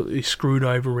absolutely screwed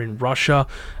over in Russia,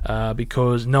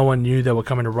 because no one knew they were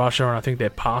coming to Russia, and I think their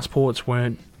passports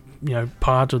weren't,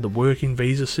 part of the working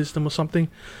visa system or something.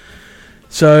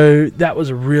 So that was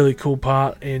a really cool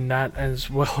part in that, as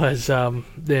well as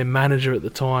their manager at the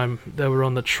time. They were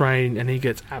on the train and he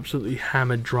gets absolutely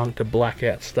hammered drunk to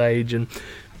blackout stage and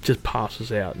just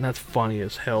passes out, and that's funny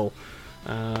as hell.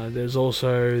 There's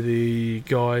also the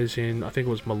guys in, I think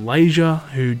it was Malaysia,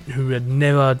 who had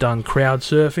never done crowd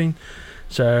surfing.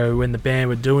 So when the band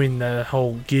were doing the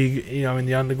whole gig, in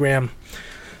the underground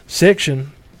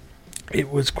section,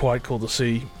 it was quite cool to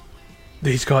see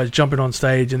these guys jumping on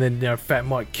stage, and then Fat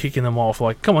Mike kicking them off,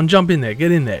 like, come on, jump in there,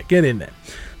 get in there.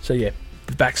 So yeah,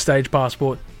 the Backstage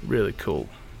Passport, really cool.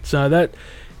 So that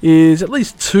is at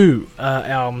least 2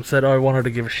 albums that I wanted to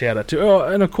give a shout out to. Oh,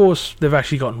 and of course, they've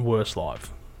actually gotten worse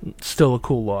live. Still a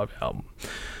cool live album.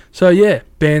 So yeah,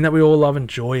 band that we all love and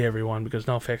enjoy, everyone, because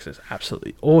NOFX is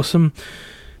absolutely awesome.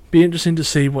 Be interesting to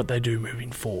see what they do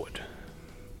moving forward.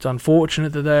 It's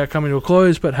unfortunate that they are coming to a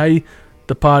close, but hey,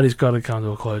 the party's got to come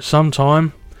to a close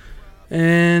sometime,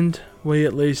 and we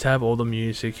at least have all the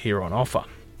music here on offer.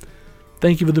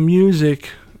 Thank you for the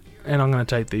music, and I'm going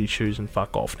to take these shoes and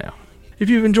fuck off now. If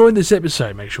you've enjoyed this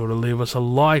episode, make sure to leave us a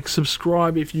like,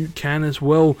 subscribe if you can as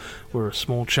well. We're a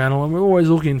small channel and we're always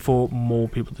looking for more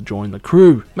people to join the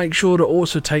crew. Make sure to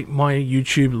also take my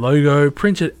YouTube logo,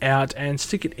 print it out and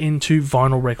stick it into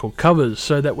vinyl record covers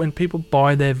so that when people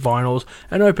buy their vinyls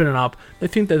and open it up, they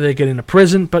think that they're getting a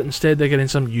present, but instead they're getting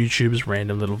some YouTuber's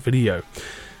random little video.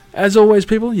 As always,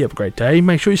 people, you have a great day.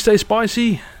 Make sure you stay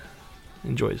spicy.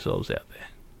 Enjoy yourselves out there.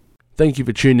 Thank you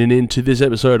for tuning in to this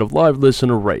episode of Live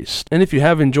Listen Erased. And if you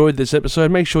have enjoyed this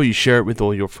episode, make sure you share it with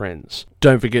all your friends.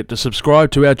 Don't forget to subscribe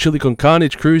to our Chili Con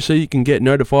Carnage crew so you can get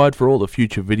notified for all the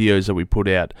future videos that we put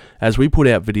out, as we put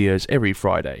out videos every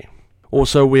Friday.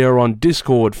 Also, we are on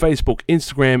Discord, Facebook,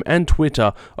 Instagram and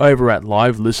Twitter over at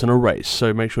Live Listen Erased,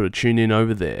 so make sure to tune in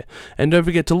over there. And don't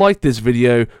forget to like this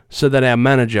video so that our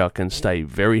manager can stay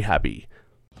very happy.